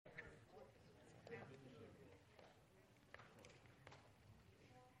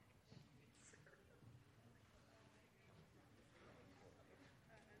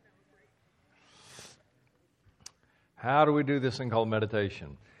How do we do this thing called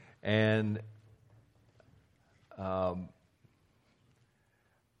meditation? And on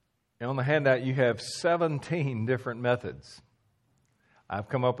the handout, you have 17 different methods. I've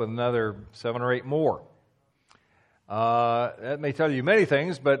come up with another 7 or 8 more. That may tell you many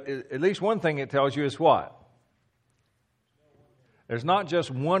things, but at least one thing it tells you is what? There's not just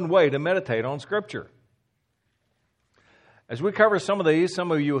one way to meditate on Scripture. As we cover some of these,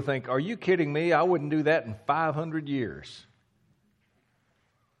 some of you will think, are you kidding me? I wouldn't do that in 500 years.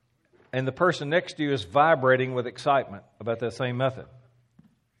 And the person next to you is vibrating with excitement about that same method.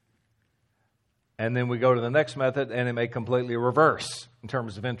 And then we go to the next method, and it may completely reverse in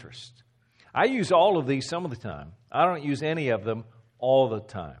terms of interest. I use all of these some of the time. I don't use any of them all the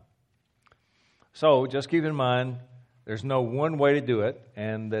time. So just keep in mind, there's no one way to do it,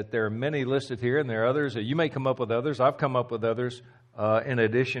 and that there are many listed here, and there are others. You may come up with others. I've come up with others in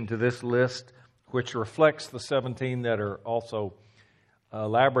addition to this list, which reflects the 17 that are also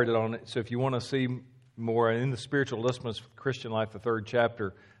elaborated on it. So if you want to see more in the Spiritual Disciplines of Christian Life, the 3rd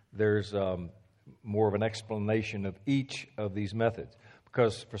chapter, there's more of an explanation of each of these methods.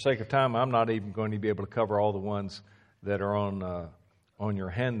 Because for sake of time, I'm not even going to be able to cover all the ones that are on your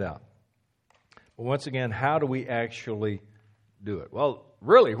handout. But once again, how do we actually do it? Well,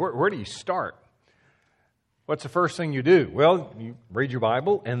 really, where do you start? What's the first thing you do? Well, you read your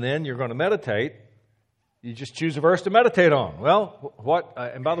Bible, and then you're going to meditate. You just choose a verse to meditate on. Well, what?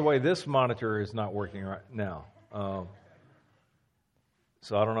 And by the way, this monitor is not working right now.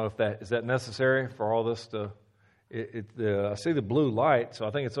 So I don't know if is that necessary for all this to... I see the blue light, so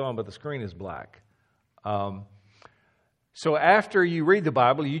I think it's on, but the screen is black. So after you read the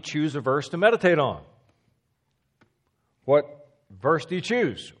Bible, you choose a verse to meditate on. What verse do you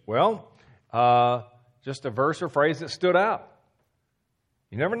choose? Well, just a verse or phrase that stood out.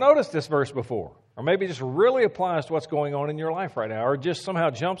 You never noticed this verse before. Or maybe it just really applies to what's going on in your life right now. Or just somehow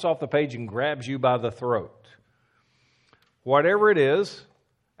jumps off the page and grabs you by the throat. Whatever it is,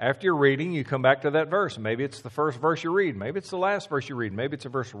 after you're reading, you come back to that verse. Maybe it's the first verse you read. Maybe it's the last verse you read. Maybe it's a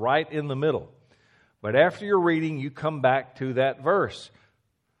verse right in the middle. But after you're reading, you come back to that verse.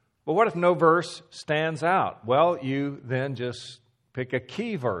 But what if no verse stands out? Well, you then just pick a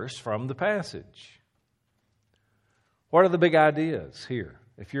key verse from the passage. What are the big ideas here?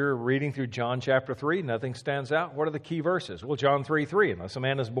 If you're reading through John chapter 3, nothing stands out. What are the key verses? Well, John 3:3, unless a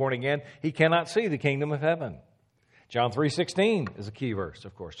man is born again, he cannot see the kingdom of heaven. John 3:16 is a key verse,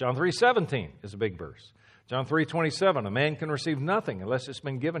 of course. John 3:17 is a big verse. John 3:27, a man can receive nothing unless it's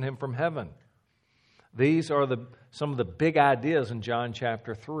been given him from heaven. These are some of the big ideas in John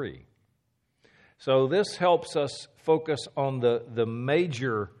chapter 3. So this helps us focus on the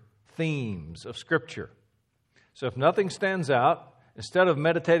major themes of Scripture. So if nothing stands out, instead of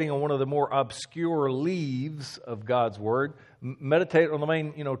meditating on one of the more obscure leaves of God's Word, meditate on the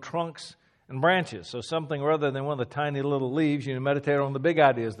main, trunks and branches. So something rather than one of the tiny little leaves, you meditate on the big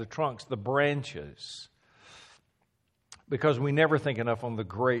ideas, the trunks, the branches. Because we never think enough on the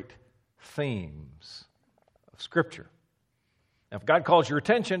great themes of Scripture. Now, if God calls your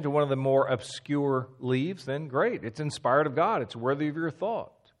attention to one of the more obscure leaves, then great. It's inspired of God. It's worthy of your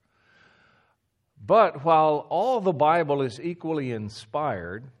thought. But while all the Bible is equally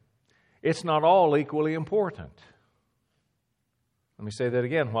inspired, it's not all equally important. Let me say that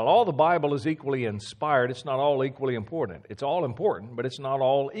again. While all the Bible is equally inspired, it's not all equally important. It's all important, but it's not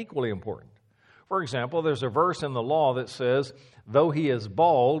all equally important. For example, there's a verse in the law that says, though he is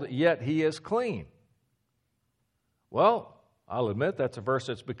bald, yet he is clean. Well, I'll admit that's a verse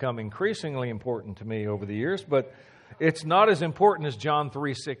that's become increasingly important to me over the years, but it's not as important as John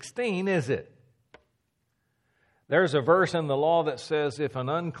 3:16, is it? There's a verse in the law that says, if an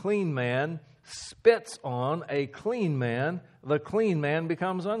unclean man spits on a clean man, the clean man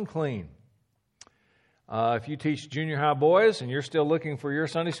becomes unclean. If you teach junior high boys and you're still looking for your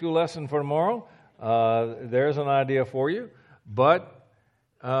Sunday school lesson for tomorrow, there's an idea for you. But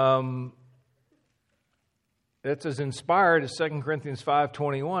it's as inspired as 2 Corinthians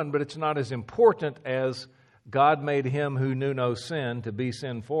 5:21, but it's not as important as God made him who knew no sin to be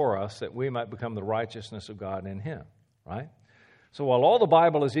sin for us, that we might become the righteousness of God in him, right? So while all the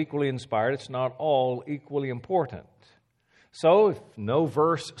Bible is equally inspired, it's not all equally important. So if no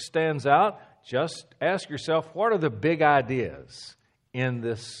verse stands out, just ask yourself, what are the big ideas in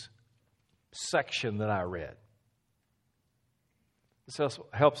this section that I read? This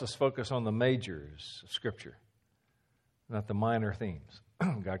helps us focus on the majors of Scripture, not the minor themes.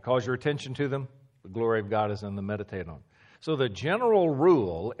 God calls your attention to them. The glory of God is in them, meditate on. So the general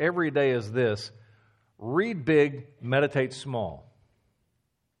rule every day is this: read big, meditate small.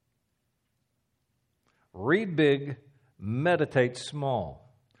 Read big, meditate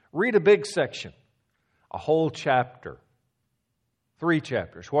small. Read a big section, a whole chapter, 3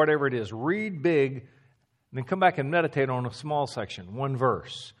 chapters, whatever it is. Read big, and then come back and meditate on a small section, 1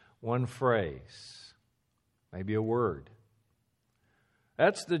 verse, 1 phrase, maybe a word.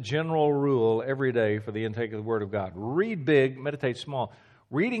 That's the general rule every day for the intake of the Word of God. Read big, meditate small.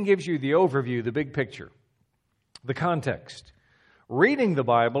 Reading gives you the overview, the big picture, the context. Reading the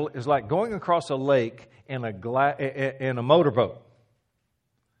Bible is like going across a lake in a motorboat.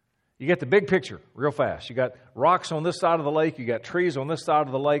 You get the big picture real fast. You got rocks on this side of the lake. You got trees on this side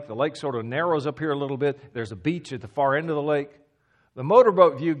of the lake. The lake sort of narrows up here a little bit. There's a beach at the far end of the lake. The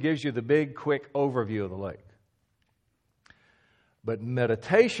motorboat view gives you the big, quick overview of the lake. But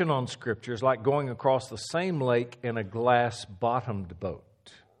meditation on Scripture is like going across the same lake in a glass-bottomed boat.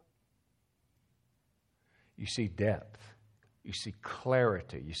 You see depth. You see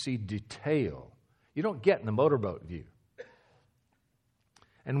clarity. You see detail. You don't get in the motorboat view.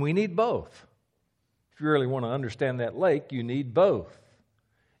 And we need both. If you really want to understand that lake, you need both.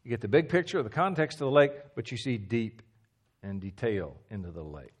 You get the big picture of the context of the lake, but you see deep and detail into the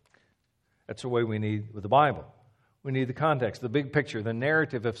lake. That's the way we need with the Bible. We need the context, the big picture, the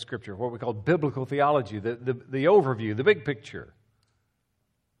narrative of Scripture, what we call biblical theology, the overview, the big picture.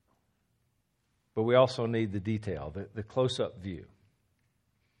 But we also need the detail, the close-up view.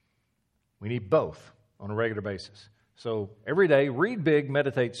 We need both on a regular basis. So every day, read big,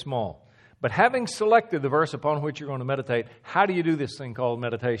 meditate small. But having selected the verse upon which you're going to meditate, how do you do this thing called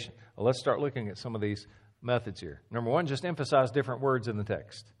meditation? Well, let's start looking at some of these methods here. Number 1, just emphasize different words in the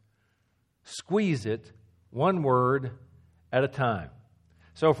text. Squeeze it 1 word at a time.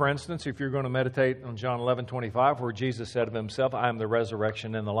 So, for instance, if you're going to meditate on John 11:25, where Jesus said of himself, I am the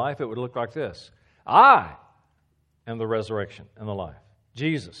resurrection and the life, it would look like this. I am the resurrection and the life.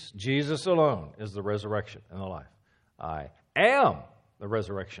 Jesus alone is the resurrection and the life. I am the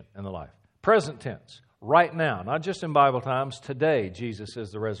resurrection and the life. Present tense, right now, not just in Bible times. Today, Jesus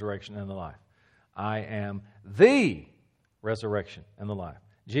is the resurrection and the life. I am the resurrection and the life.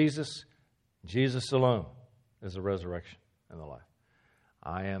 Jesus alone is the resurrection and the life.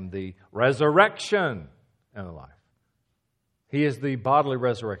 I am the resurrection and the life. He is the bodily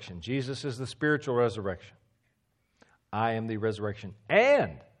resurrection. Jesus is the spiritual resurrection. I am the resurrection.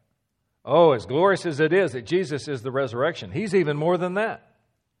 And, as glorious as it is that Jesus is the resurrection, He's even more than that.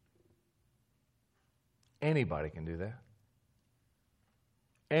 Anybody can do that.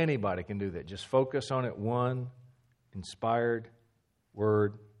 Anybody can do that. Just focus on it 1 inspired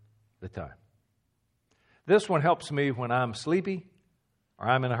word at a time. This one helps me when I'm sleepy or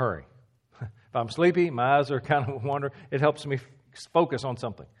I'm in a hurry. If I'm sleepy, my eyes are kind of wandering, it helps me focus on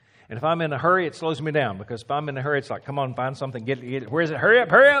something. And if I'm in a hurry, it slows me down, because if I'm in a hurry, it's like, come on, find something, get it. Where is it? Hurry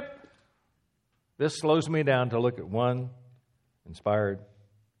up. This slows me down to look at 1 inspired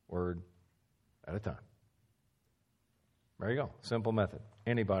word at a time. There you go. Simple method.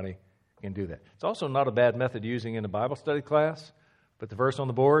 Anybody can do that. It's also not a bad method using in a Bible study class. Put the verse on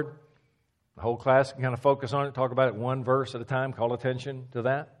the board. The whole class can kind of focus on it, talk about it 1 verse at a time, call attention to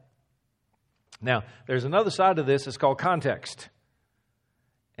that. Now, there's another side to this. It's called context.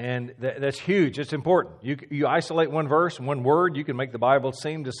 And that's huge. It's important. You isolate 1 verse, 1 word, you can make the Bible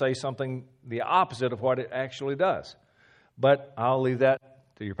seem to say something the opposite of what it actually does. But I'll leave that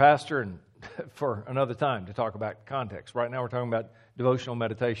to your pastor and for another time to talk about context. Right now we're talking about devotional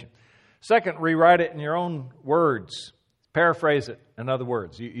meditation. Second, rewrite it in your own words. Paraphrase it in other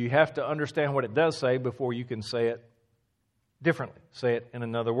words. You have to understand what it does say before you can say it differently. Say it in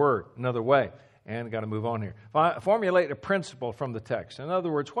another word, another way. And got to move on here. Formulate a principle from the text. In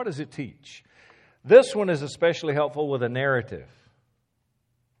other words, what does it teach? This one is especially helpful with a narrative,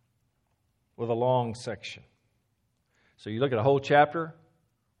 with a long section. So you look at a whole chapter.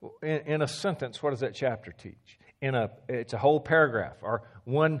 In a sentence, what does that chapter teach? It's a whole paragraph or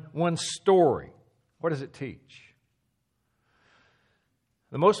one story. What does it teach?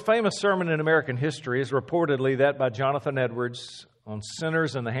 The most famous sermon in American history is reportedly that by Jonathan Edwards on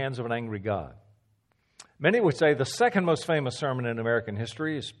sinners in the hands of an angry God. Many would say the second most famous sermon in American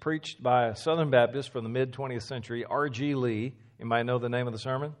history is preached by a Southern Baptist from the mid-20th century, R.G. Lee. You might know the name of the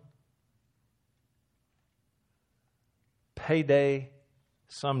sermon. Payday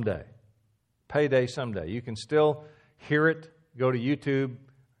Someday. Payday Someday. You can still hear it. Go to YouTube.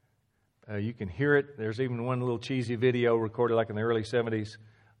 You can hear it. There's even one little cheesy video recorded like in the early 70s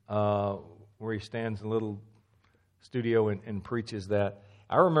where he stands in a little studio and preaches that.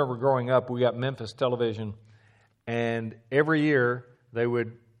 I remember growing up, we got Memphis television, and every year they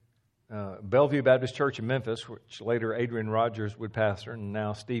would, Bellevue Baptist Church in Memphis, which later Adrian Rogers would pastor, and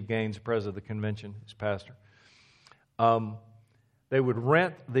now Steve Gaines, president of the convention, is pastor. They would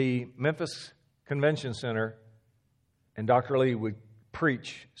rent the Memphis Convention Center, and Dr. Lee would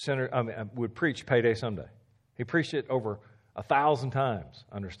preach Payday Someday. He preached it over 1,000 times,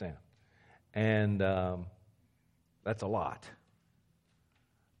 understand. And that's a lot.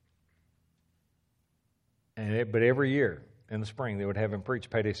 But every year in the spring, they would have him preach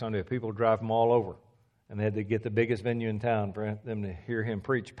Payday Someday. People would drive from all over, and they had to get the biggest venue in town for them to hear him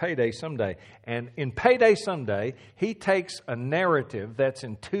preach Payday Someday. And in Payday Someday, he takes a narrative that's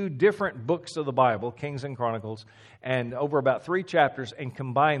in 2 different books of the Bible, Kings and Chronicles, and over about 3 chapters, and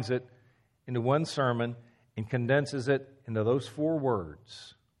combines it into one sermon and condenses it into those 4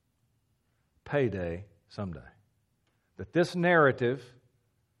 words: Payday Someday. That this narrative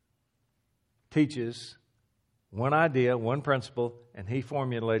teaches one idea, one principle, and he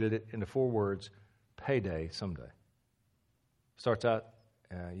formulated it into 4 words: Payday Someday. Starts out,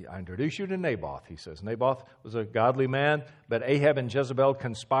 I introduce you to Naboth, he says. Naboth was a godly man, but Ahab and Jezebel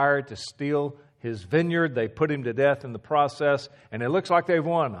conspired to steal his vineyard. They put him to death in the process, and it looks like they've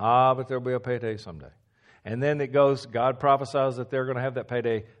won. But there'll be a payday someday. And then it goes, God prophesies that they're going to have that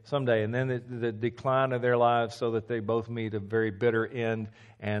payday someday, and then the decline of their lives so that they both meet a very bitter end,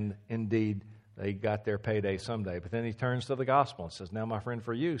 and indeed, they got their payday someday. But then he turns to the gospel and says, now, my friend,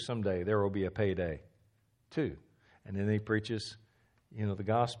 for you, someday there will be a payday too. And then he preaches, the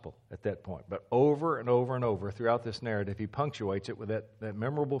gospel at that point. But over and over and over throughout this narrative, he punctuates it with that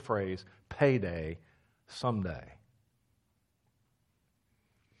memorable phrase, payday someday.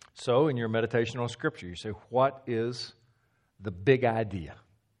 So in your meditation on Scripture, you say, what is the big idea?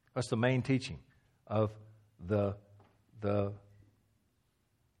 What's the main teaching of the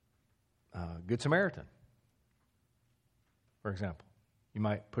Good Samaritan, for example? You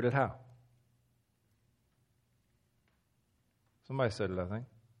might put it how? Somebody said it, I think.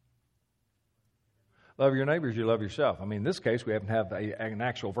 Love your neighbors, you love yourself. I mean, in this case, we haven't have an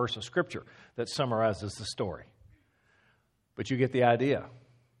actual verse of Scripture that summarizes the story. But you get the idea.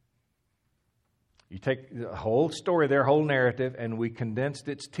 You take the whole story, their whole narrative, and we condensed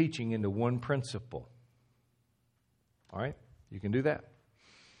its teaching into one principle. All right? You can do that.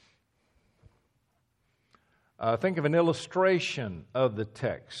 Think of an illustration of the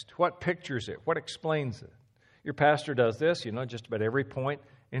text. What pictures it? What explains it? Your pastor does this, just about every point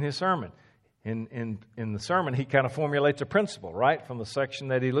in his sermon. In the sermon, he kind of formulates a principle, right, from the section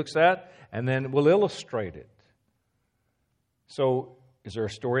that he looks at, and then we'll illustrate it. So, is there a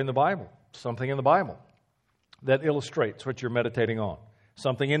story in the Bible? Something in the Bible that illustrates what you're meditating on?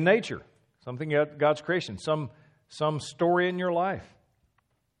 Something in nature, something in God's creation, some story in your life,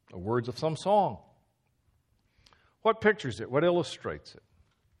 the words of some song. What pictures it? What illustrates it?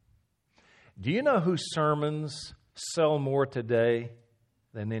 Do you know whose sermons sell more today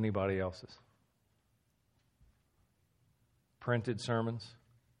than anybody else's? Printed sermons?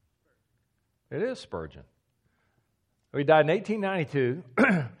 It is Spurgeon. He died in 1892.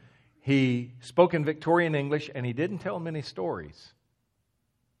 He spoke in Victorian English, and he didn't tell many stories.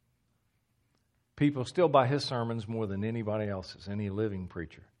 People still buy his sermons more than anybody else's, any living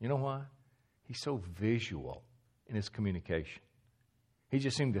preacher. You know why? He's so visual in his communication. He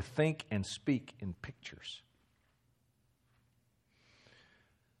just seemed to think and speak in pictures.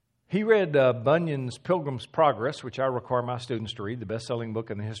 He read Bunyan's Pilgrim's Progress, which I require my students to read, the best-selling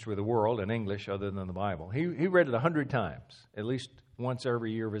book in the history of the world in English other than the Bible. He read it 100 times, at least once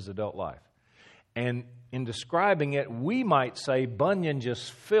every year of his adult life. And in describing it, we might say Bunyan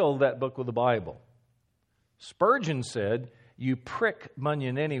just filled that book with the Bible. Spurgeon said, you prick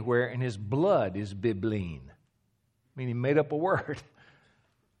Bunyan anywhere and his blood is bibline. I mean, he made up a word,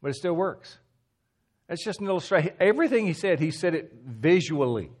 but it still works. That's just an illustration. Everything he said it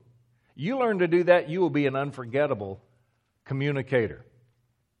visually. You learn to do that, you will be an unforgettable communicator.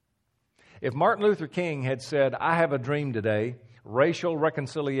 If Martin Luther King had said, I have a dream today, racial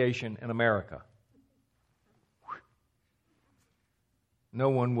reconciliation in America, no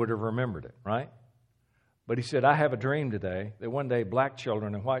one would have remembered it, right? But he said, I have a dream today that one day black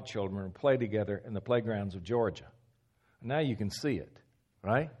children and white children will play together in the playgrounds of Georgia. Now you can see it,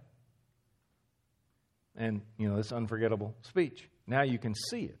 right? And, this unforgettable speech. Now you can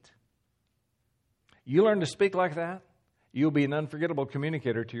see it. You learn to speak like that, you'll be an unforgettable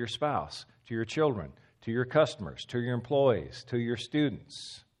communicator to your spouse, to your children, to your customers, to your employees, to your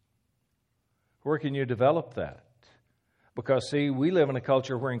students. Where can you develop that? Because, see, we live in a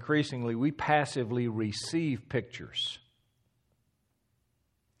culture where increasingly we passively receive pictures.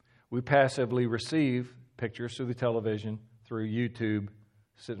 We passively receive pictures through the television, through YouTube,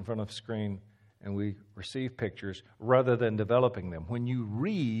 sit in front of a screen, and we receive pictures rather than developing them. When you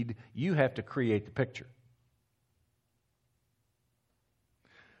read, you have to create the picture.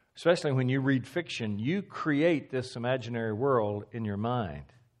 especially when you read fiction, you create this imaginary world in your mind.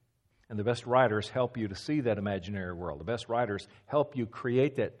 And the best writers help you to see that imaginary world. The best writers help you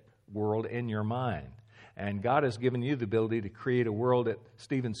create that world in your mind. And God has given you the ability to create a world that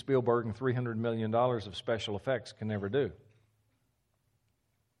Steven Spielberg and $300 million of special effects can never do.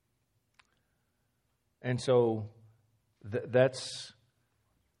 And so that's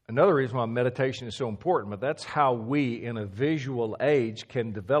another reason why meditation is so important, but that's how we, in a visual age,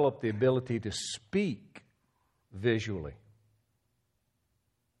 can develop the ability to speak visually.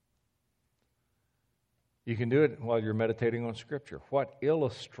 You can do it while you're meditating on Scripture. What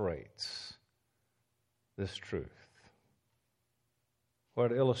illustrates this truth?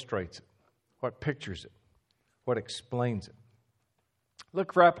 What illustrates it? What pictures it? What explains it?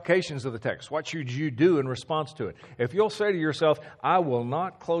 Look for applications of the text. What should you do in response to it? If you'll say to yourself, I will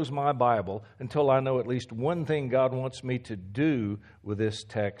not close my Bible until I know at least one thing God wants me to do with this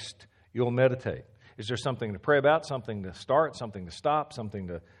text, you'll meditate. Is there something to pray about, something to start, something to stop, something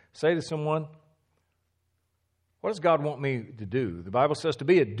to say to someone? What does God want me to do? The Bible says to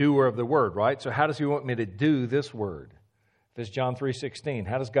be a doer of the word, right? So how does He want me to do this word? If it's John 3:16,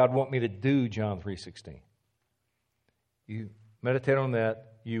 how does God want me to do John 3:16? You meditate on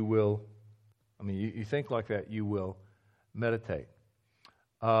that, you will, you think like that, you will meditate.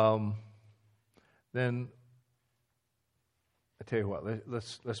 Then, I tell you what,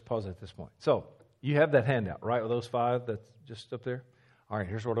 let's pause at this point. So, you have that handout, right, with those 5 that's just up there? All right,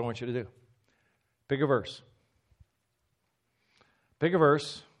 here's what I want you to do. Pick a verse. Pick a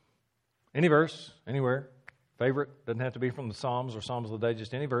verse, anywhere, favorite, doesn't have to be from the Psalms or Psalms of the day,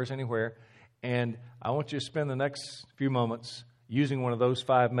 just any verse, anywhere, and I want you to spend the next few moments using one of those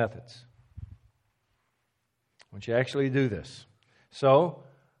 5 methods. I want you to actually do this. So,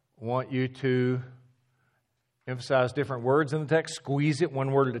 I want you to emphasize different words in the text, squeeze it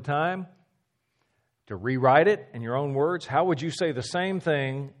one word at a time, to rewrite it in your own words. How would you say the same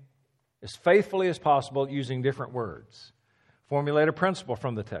thing as faithfully as possible using different words? Formulate a principle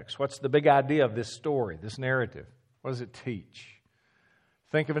from the text. What's the big idea of this story, this narrative? What does it teach?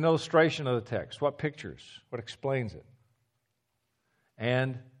 Think of an illustration of the text. What pictures? What explains it?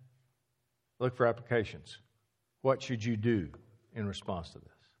 And look for applications. What should you do in response to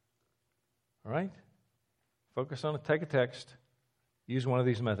this? All right? Focus on it. Take a text. Use one of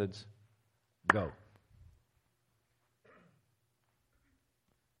these methods. Go.